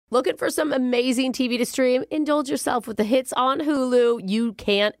Looking for some amazing TV to stream? Indulge yourself with the hits on Hulu you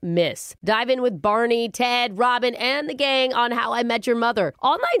can't miss. Dive in with Barney, Ted, Robin, and the gang on How I Met Your Mother.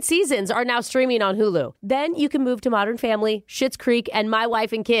 All 9 seasons are now streaming on Hulu. Then you can move to Modern Family, Schitt's Creek, and My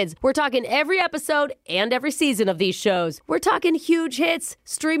Wife and Kids. We're talking every episode and every season of these shows. We're talking huge hits,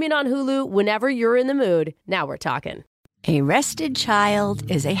 streaming on Hulu whenever you're in the mood. Now we're talking. A rested child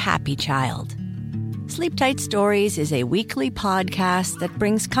is a happy child. Sleep Tight Stories is a weekly podcast that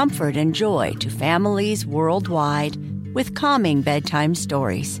brings comfort and joy to families worldwide with calming bedtime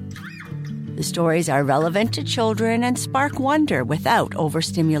stories. The stories are relevant to children and spark wonder without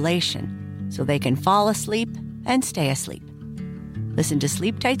overstimulation, so they can fall asleep and stay asleep. Listen to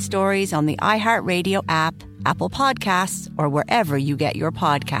Sleep Tight Stories on the iHeartRadio app, Apple Podcasts, or wherever you get your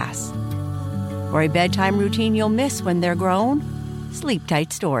podcasts. For a bedtime routine you'll miss when they're grown, Sleep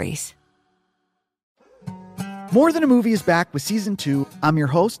Tight Stories. More Than a Movie is back with Season 2. I'm your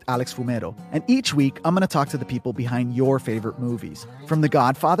host, Alex Fumero, and each week I'm going to talk to the people behind your favorite movies. From The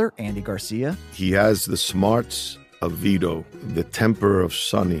Godfather, Andy Garcia. He has the smarts of Vito, the temper of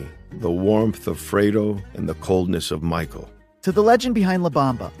Sonny, the warmth of Fredo, and the coldness of Michael. To the legend behind La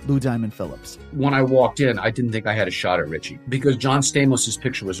Bamba, Lou Diamond Phillips. When I walked in, I didn't think I had a shot at Richie because John Stamos'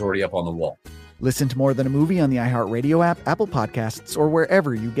 picture was already up on the wall. Listen to More Than a Movie on the iHeartRadio app, Apple Podcasts, or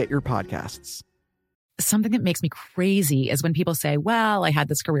wherever you get your podcasts. Something that makes me crazy is when people say, well, I had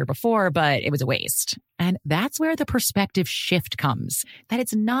this career before, but it was a waste. And that's where the perspective shift comes, that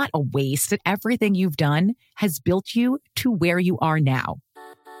it's not a waste, that everything you've done has built you to where you are now.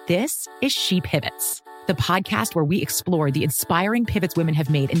 This is She Pivots, the podcast where we explore the inspiring pivots women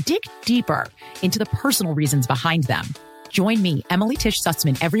have made and dig deeper into the personal reasons behind them. Join me, Emily Tish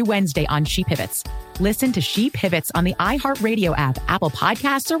Sussman, every Wednesday on She Pivots. Listen to She Pivots on the iHeartRadio app, Apple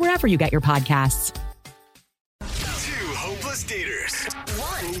Podcasts, or wherever you get your podcasts. Hopeless daters.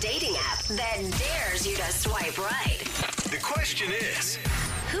 One dating app that dares you to swipe right. The question is,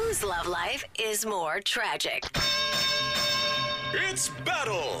 whose love life is more tragic? It's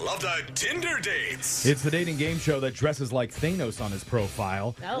Battle of the Tinder Dates. It's the dating game show that dresses like Thanos on his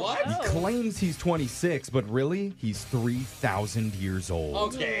profile. Oh, what? He claims he's 26, but really, he's 3,000 years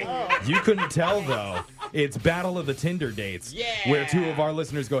old. Okay. You couldn't tell, though. It's Battle of the Tinder Dates, where 2 of our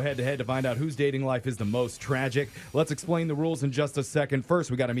listeners go head-to-head to find out whose dating life is the most tragic. Let's explain the rules in just a second.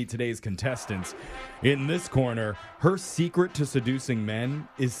 First, we got to meet today's contestants. In this corner, her secret to seducing men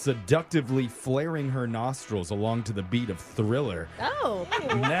is seductively flaring her nostrils along to the beat of Thriller. Oh.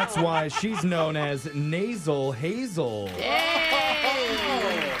 And that's why she's known as Nasal Hazel.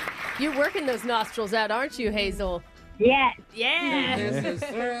 Yay! You're working those nostrils out, aren't you, Hazel? Yes. Yeah. This is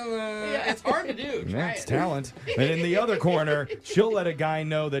it's hard to do. That's talent. And in the other corner, she'll let a guy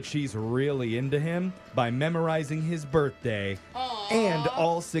know that she's really into him by memorizing his birthday and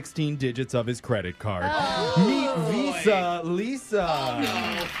all 16 digits of his credit card. Meet Visa Lisa. Oh,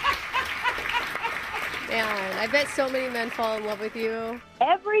 no. Man, I bet so many men fall in love with you.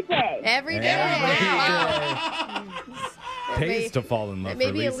 Every day. Every day. Wow. Pays to fall in love It may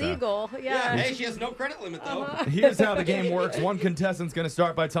for be Lisa. illegal. Yeah. Hey, she has no credit limit, though. Here's how the game works. One contestant's going to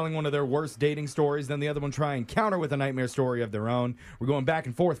start by telling one of their worst dating stories. Then the other one try and counter with a nightmare story of their own. We're going back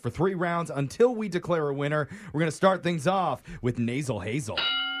and forth for 3 rounds until we declare a winner. We're going to start things off with Nasal Hazel.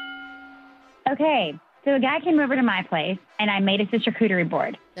 Okay, so a guy came over to my place, and I made us a charcuterie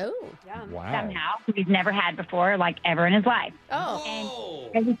board. Oh. Wow. Somehow, he's never had before, like ever in his life. Oh.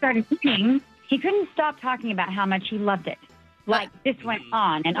 And as we started eating, he couldn't stop talking about how much he loved it. Like, this went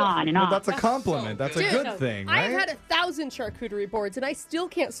on and on and Well, on. that's a compliment. That's a good thing, right? I've had 1,000 charcuterie boards, and I still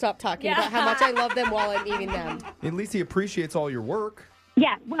can't stop talking about how much I love them while I'm eating them. At least he appreciates all your work.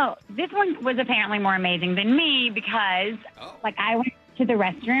 Yeah, well, this one was apparently more amazing than me because, like, I went to the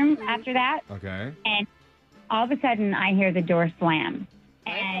restroom after that, Okay. and all of a sudden I hear the door slam.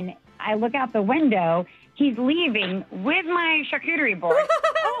 And I look out the window. He's leaving with my charcuterie board.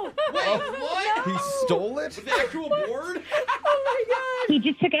 Oh, wait, what? He stole it? The actual board? Oh, my God. He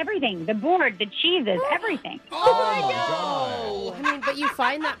just took everything. The board, the cheeses, everything. Oh, my God. I mean, but you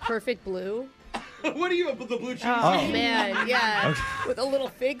find that perfect blue. What do you have with the blue cheese? Oh, man, yeah. Okay. With a little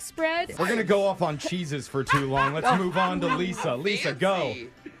fig spread. We're going to go off on cheeses for too long. Let's move on to Lisa. Lisa, go.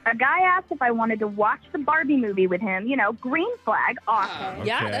 A guy asked if I wanted to watch the Barbie movie with him. You know, green flag, awesome.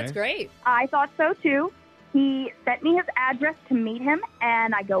 Yeah, Okay. that's great. I thought so, too. He sent me his address to meet him,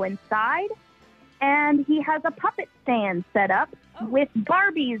 and I go inside, and he has a puppet stand set up with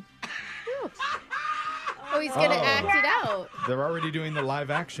Barbies. Oh, he's going to act it out. They're already doing the live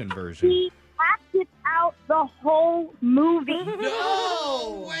action version. He acted out the whole movie.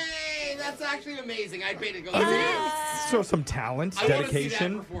 No way! that's actually amazing. I'd pay to go Show some talent, I wanna see that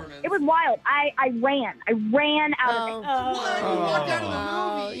dedication. performance. It was wild. I ran. I ran out of it. What? You walked out of the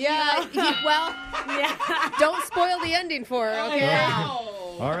movie. Yeah. Don't spoil the ending for her, okay?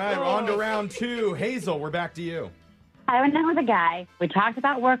 All right, on to round 2. Hazel, we're back to you. I went out with a guy. We talked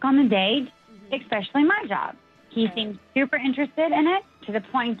about work on the date, especially my job. He seemed super interested in it to the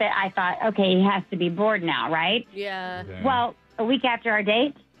point that I thought, okay, he has to be bored now, right? Yeah. Okay. Well, a week after our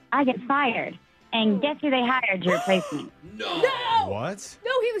date, I get fired. And guess who they hired to replace me? No! What?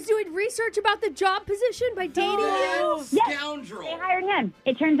 No, he was doing research about the job position by dating you? Yes, Scoundrel. they hired him.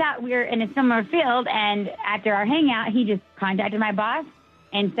 It turns out we're in a similar field, and after our hangout, he just contacted my boss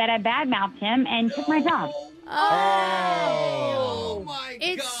and said I badmouthed him and took my job. Oh my god.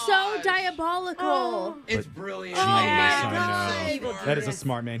 It's so diabolical. It's brilliant. Genius, I know. That is a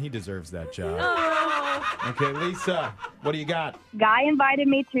smart man. He deserves that job. Okay, Lisa, what do you got? Guy invited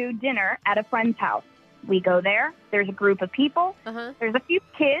me to dinner at a friend's house. We go there. There's a group of people. Uh-huh. There's a few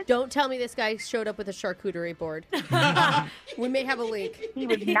kids. Don't tell me this guy showed up with a charcuterie board. We may have a link. He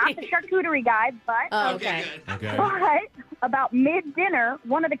was not the charcuterie guy, but Oh, okay. Okay. but about mid-dinner,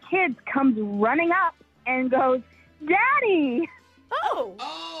 one of the kids comes running up and goes, "Daddy!" Oh,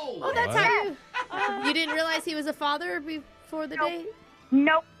 Oh. that's What? how you didn't realize he was a father before the date?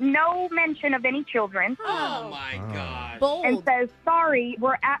 No mention of any children. Oh my gosh. Bold. And says, "Sorry,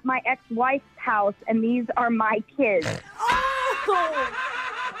 we're at my ex-wife's house, and these are my kids."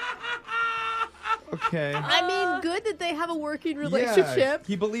 Okay. I mean, good that they have a working relationship. Yeah,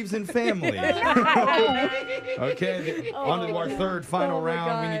 he believes in family. Okay, on to our third, final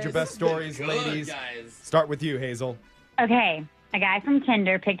round. We need your best stories, Good, ladies. guys. Start with you, Hazel. Okay, a guy from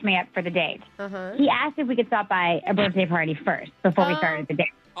Tinder picked me up for the date. Uh-huh. He asked if we could stop by a birthday party first before we started the date.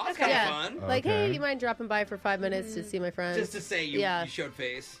 Oh, that's kind of Yeah. fun. Like, Okay. hey, you mind dropping by for 5 minutes to see my friends? Just to say you showed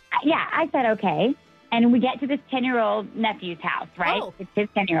face. Yeah, I said okay. And we get to this 10-year-old nephew's house, right? Oh. It's his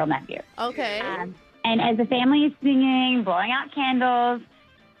 10-year-old nephew. Okay. And as the family is singing, blowing out candles,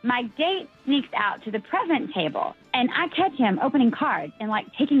 my date sneaks out to the present table. And I catch him opening cards and, like,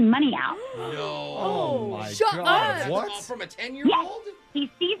 taking money out. No. Oh, my shut God. up. That's What? all from a 10-year-old?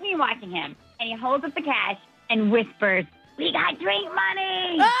 He sees me watching him, and he holds up the cash and whispers, "We got drink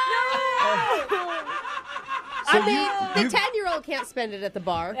money!" I mean, the 10-year-old can't spend it at the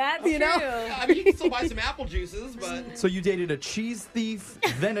bar. That's you know? true. I mean, you can still buy some apple juices, but... So you dated a cheese thief,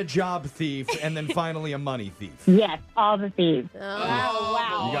 then a job thief, and then finally a money thief. Yes, all the thieves.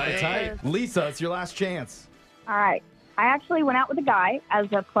 wow. You got it tight. Lisa, it's your last chance. All right. I actually went out with a guy as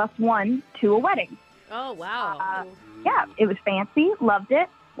a +1 to a wedding. Oh, wow. Yeah, it was fancy. Loved it.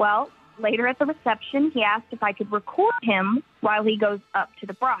 Well, later at the reception, he asked if I could record him while he goes up to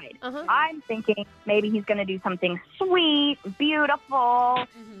the bride. Uh-huh. I'm thinking maybe he's going to do something sweet, beautiful,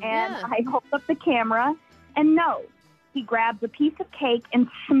 and Yeah. I hold up the camera, and no, he grabs a piece of cake and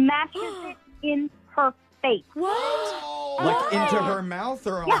smashes it in her face. What? Like into her mouth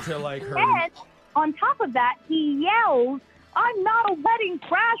or onto like her... And on top of that, he yells, "I'm not a wedding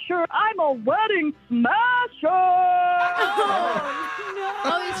crasher, I'm a wedding smasher!"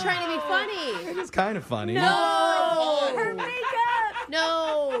 Oh, he's trying to be funny. It is kind of funny. No. Her makeup.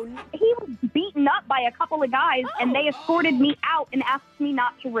 No. He was beaten up by a couple of guys, and they escorted me out and asked me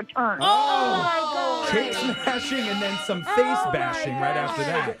not to return. Oh, my Cake God. smashing and then some face bashing right after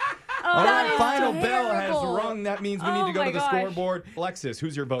that. All that right, is final bell has terrible. rung. That means we need to go Oh, to the my gosh. scoreboard. Alexis,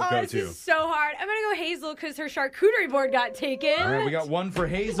 who's your vote Oh, go this to? is so hard. I'm going to go Hazel because her charcuterie board got taken. All right, we got one for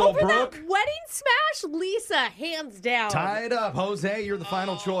Hazel. Over Brooke, that wedding smash, Lisa, hands down. tie it up. Jose, you're the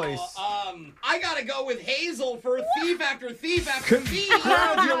final choice. I gotta go with Hazel for thief after thief after thief.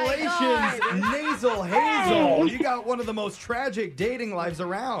 Congratulations, Nasal Hazel. You got one of the most tragic dating lives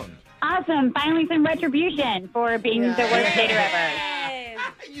around. Awesome. Finally some retribution for being the worst dater ever. Hey.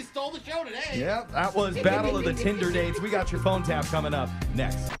 You stole the show today. Yep, that was Battle of the Tinder Dates. We got your phone tap coming up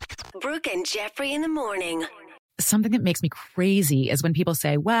next. Brooke and Jeffrey in the morning. Something that makes me crazy is when people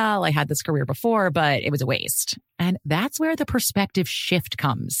say, well, I had this career before, but it was a waste. And that's where the perspective shift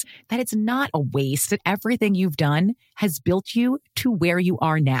comes, that it's not a waste, that everything you've done has built you to where you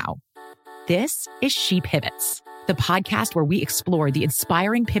are now. This is She Pivots, the podcast where we explore the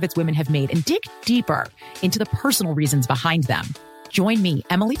inspiring pivots women have made and dig deeper into the personal reasons behind them. Join me,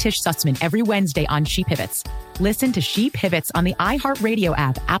 Emily Tish Sussman, every Wednesday on She Pivots. Listen to She Pivots on the iHeartRadio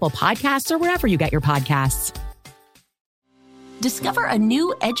app, Apple Podcasts, or wherever you get your podcasts. Discover a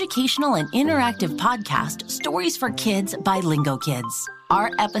new educational and interactive podcast, Stories for Kids by Lingo Kids. Our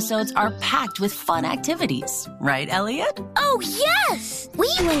episodes are packed with fun activities. Right, Elliot? Oh, yes! We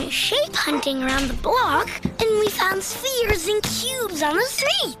went shape hunting around the block, and we found spheres and cubes on the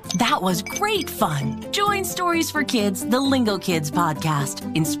street. That was great fun. Join Stories for Kids, the Lingo Kids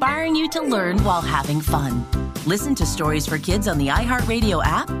podcast, inspiring you to learn while having fun. Listen to Stories for Kids on the iHeartRadio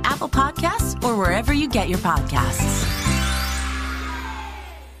app, Apple Podcasts, or wherever you get your podcasts.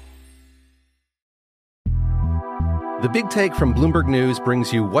 The Big Take from Bloomberg News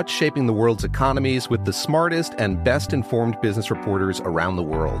brings you what's shaping the world's economies with the smartest and best-informed business reporters around the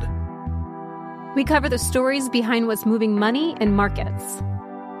world. We cover the stories behind what's moving money and markets,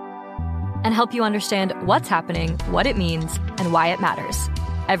 and help you understand what's happening, what it means, and why it matters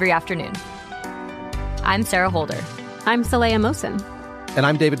every afternoon. I'm Sarah Holder. I'm Saleha Mohsin. And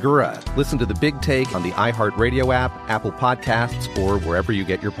I'm David Gura. Listen to The Big Take on the iHeartRadio app, Apple Podcasts, or wherever you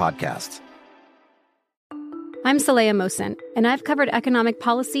get your podcasts. I'm Saleha Mohsin, and I've covered economic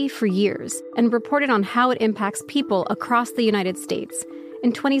policy for years and reported on how it impacts people across the United States.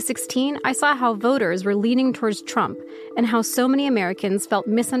 In 2016, I saw how voters were leaning towards Trump and how so many Americans felt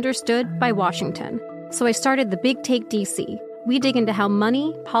misunderstood by Washington. So I started The Big Take DC. We dig into how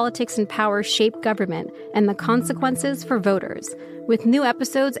money, politics, and power shape government and the consequences for voters. With new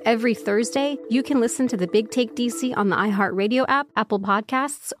episodes every Thursday, you can listen to The Big Take DC on the iHeartRadio app, Apple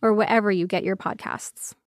Podcasts, or wherever you get your podcasts.